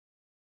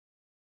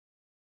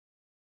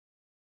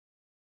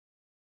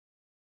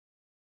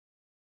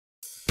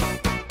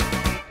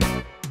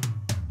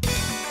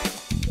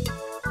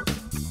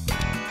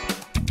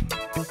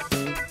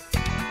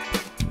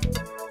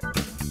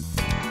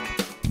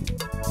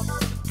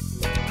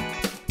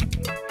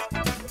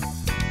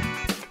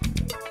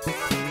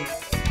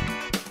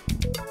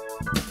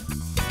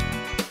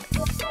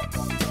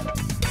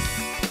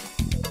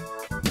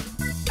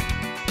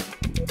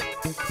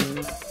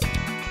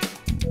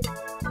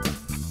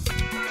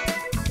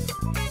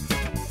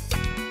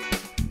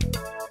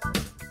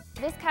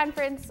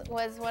conference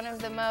was one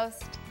of the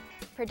most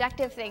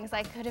productive things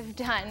I could have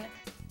done.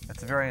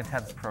 It's a very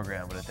intense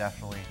program, but it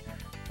definitely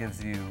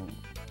gives you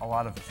a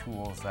lot of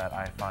tools that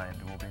I find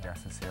will be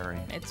necessary.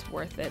 It's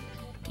worth it.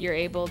 You're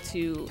able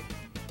to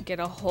get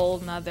a whole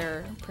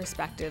nother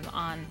perspective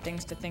on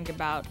things to think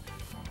about.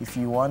 If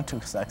you want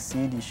to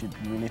succeed, you should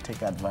really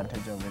take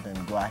advantage of it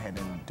and go ahead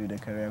and do the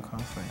career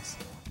conference.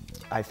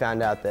 I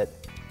found out that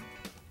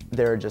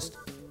there are just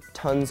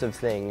tons of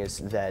things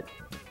that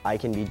I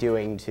can be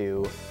doing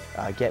to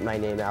get my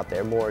name out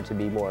there more, to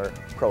be more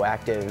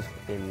proactive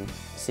in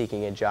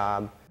seeking a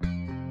job.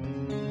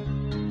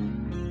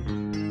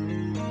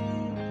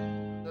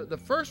 The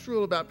first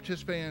rule about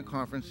participating in a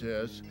conference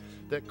is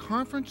that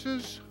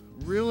conferences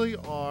really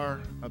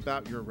are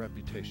about your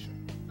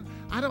reputation.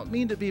 I don't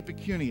mean to be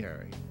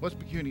pecuniary. What's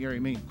pecuniary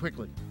mean?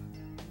 Quickly.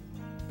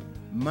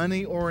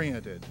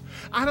 Money-oriented.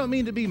 I don't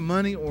mean to be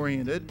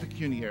money-oriented,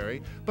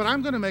 pecuniary, but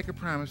I'm going to make a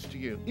promise to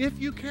you. If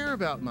you care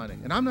about money,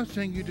 and I'm not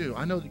saying you do,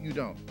 I know that you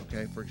don't,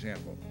 okay, for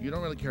example. You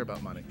don't really care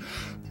about money,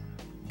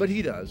 but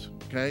he does,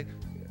 okay?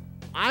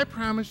 I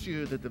promise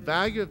you that the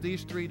value of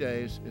these 3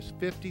 days is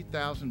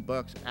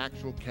 $50,000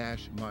 actual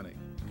cash money,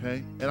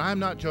 okay? And I'm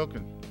not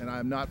joking, and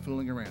I'm not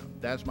fooling around.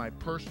 That's my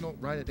personal,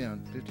 write it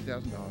down,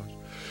 $50,000.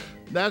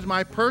 That's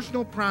my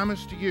personal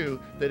promise to you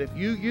that if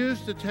you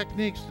use the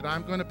techniques that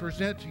I'm going to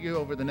present to you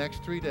over the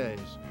next 3 days,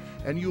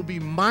 and you'll be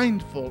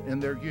mindful in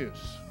their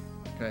use,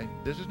 okay?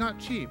 This is not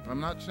cheap.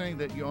 I'm not saying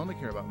that you only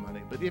care about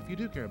money, but if you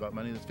do care about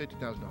money, that's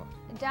 $50,000.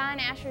 Don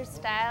Asher's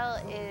style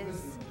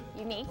is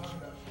unique.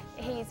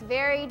 He's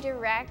very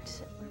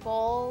direct,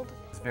 bold.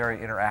 It's very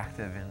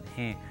interactive, and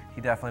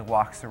he definitely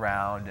walks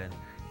around and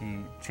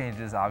he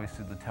changes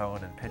obviously the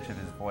tone and pitch of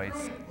his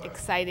voice.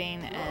 Exciting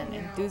and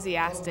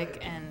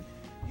enthusiastic, and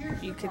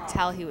you could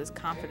tell he was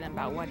confident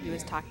about what he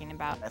was talking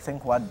about. I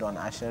think what Don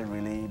Asher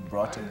really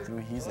brought him through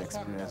his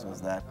experience was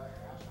that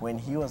when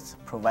he was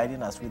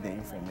providing us with the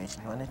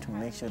information, he wanted to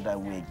make sure that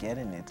we're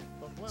getting it.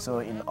 So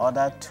in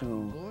order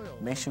to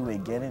make sure we're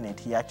getting it,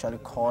 he actually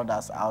called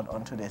us out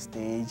onto the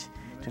stage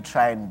to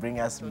try and bring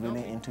us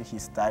really into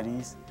his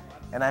studies.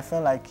 And I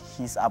felt like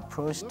his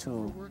approach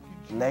to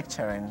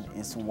lecturing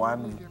is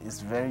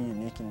very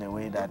unique in the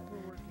way that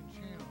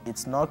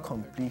it's not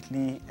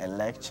completely a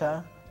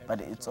lecture,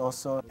 but it's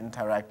also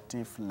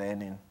interactive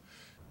learning.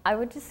 I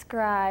would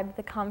describe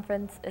the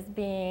conference as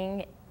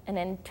being an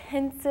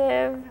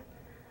intensive,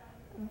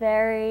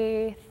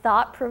 very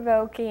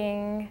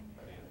thought-provoking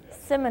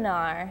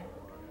seminar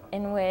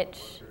in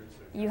which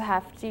you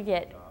have to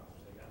get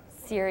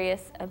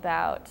serious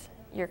about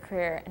your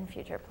career and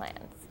future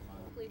plans.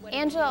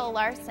 Angela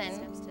Larson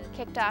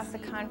kicked off the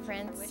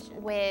conference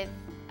with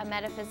a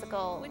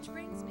metaphysical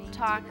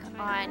talk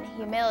on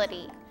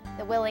humility,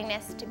 the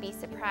willingness to be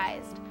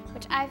surprised,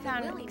 which I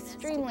found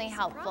extremely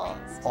helpful.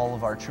 All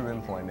of our true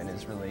employment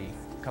is really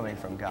coming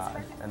from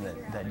God, and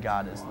that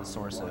God is the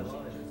source of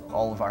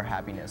all of our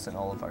happiness and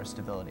all of our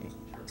stability.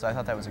 So I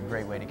thought that was a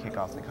great way to kick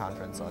off the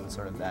conference on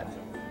sort of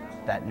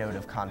that note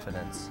of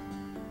confidence.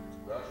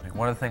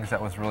 One of the things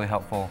that was really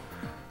helpful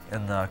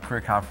in the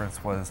career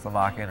conference was the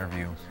mock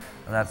interview,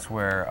 and that's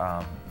where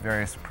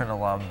various print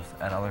alums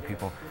and other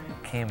people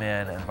came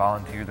in and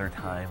volunteered their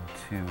time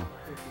to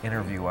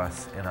interview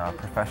us in a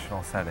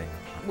professional setting.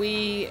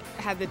 We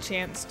had the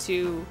chance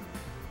to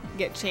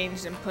get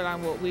changed and put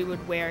on what we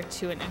would wear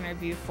to an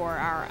interview for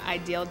our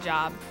ideal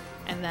job,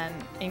 and then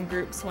in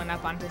groups went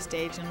up onto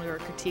stage and we were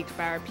critiqued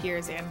by our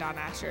peers and Don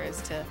Asher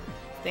as to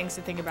things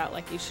to think about,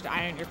 like you should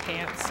iron your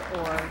pants,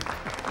 or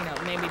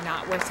maybe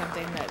not wear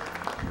something that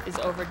is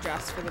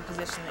overdressed for the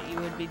position that you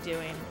would be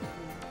doing.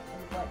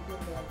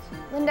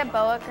 Linda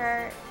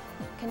Boecker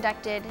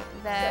conducted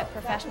the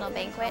professional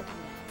banquet,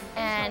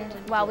 and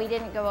while we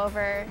didn't go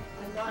over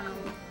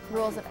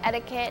rules of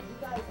etiquette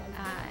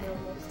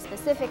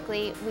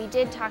specifically, we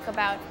did talk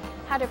about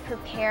how to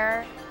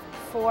prepare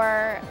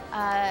for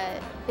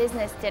a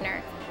business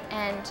dinner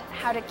and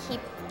how to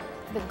keep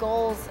the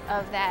goals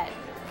of that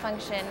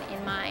function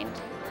in mind.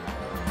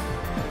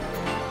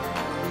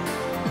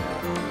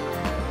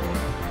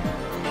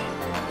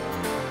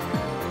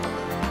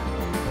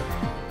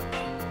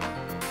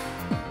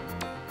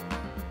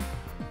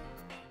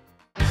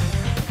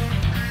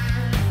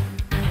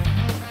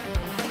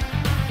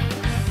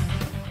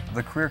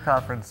 The career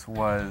conference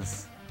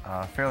was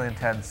a fairly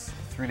intense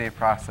 3-day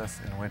process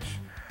in which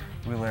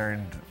we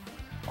learned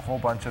a whole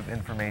bunch of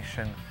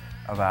information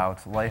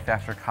about life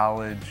after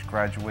college,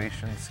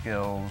 graduation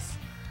skills,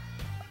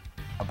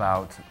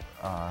 about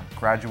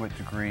graduate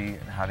degree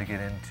and how to get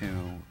into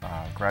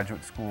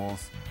graduate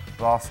schools,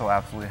 but also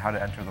absolutely how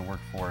to enter the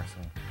workforce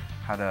and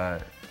how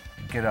to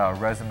get a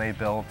resume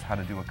built, how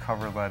to do a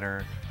cover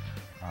letter.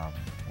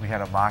 We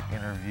had a mock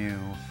interview,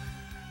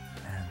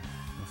 and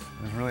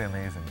it was really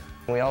amazing.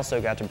 We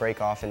also got to break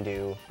off and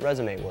do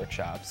resume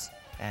workshops,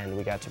 and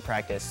we got to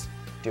practice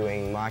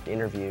doing mock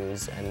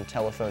interviews and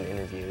telephone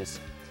interviews.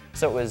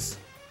 So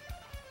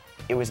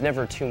it was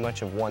never too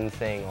much of one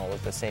thing all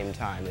at the same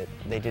time.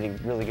 They did a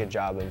really good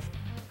job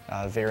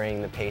of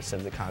varying the pace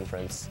of the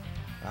conference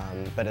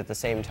But at the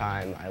same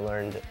time, I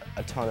learned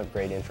a ton of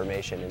great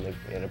information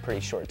in a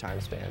pretty short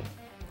time span.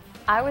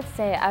 I would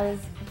say I was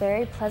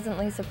very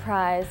pleasantly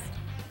surprised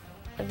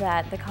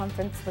that the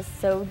conference was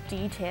so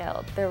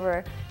detailed. There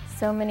were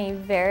so many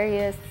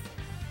various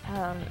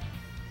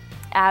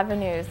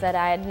avenues that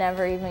I had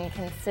never even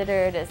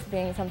considered as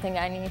being something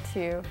I need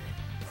to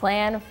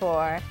plan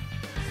for.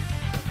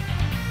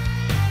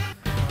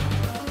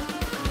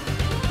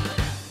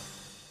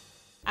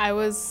 I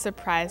was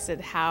surprised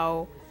at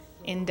how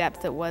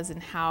in-depth it was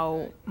and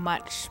how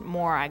much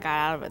more I got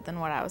out of it than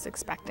what I was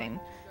expecting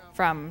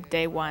from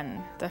day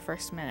one, the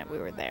first minute we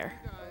were there.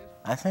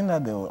 I think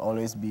that there will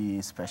always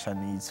be special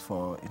needs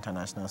for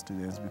international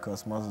students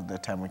because most of the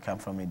time we come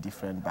from a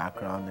different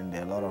background and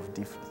there are a lot of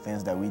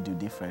things that we do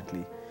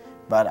differently.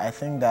 But I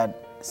think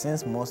that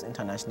since most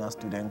international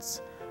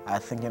students are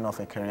thinking of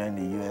a career in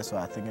the US or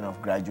are thinking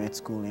of graduate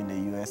school in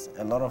the US,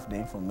 a lot of the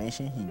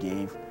information he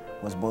gave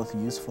was both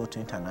useful to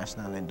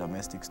international and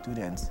domestic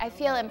students. I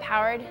feel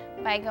empowered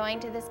by going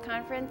to this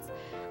conference.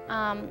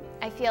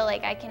 I feel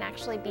like I can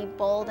actually be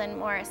bold and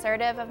more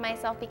assertive of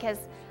myself because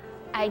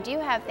I do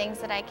have things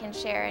that I can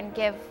share and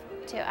give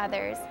to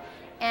others.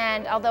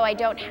 And although I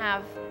don't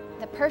have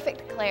the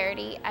perfect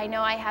clarity, I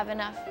know I have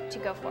enough to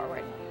go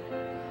forward.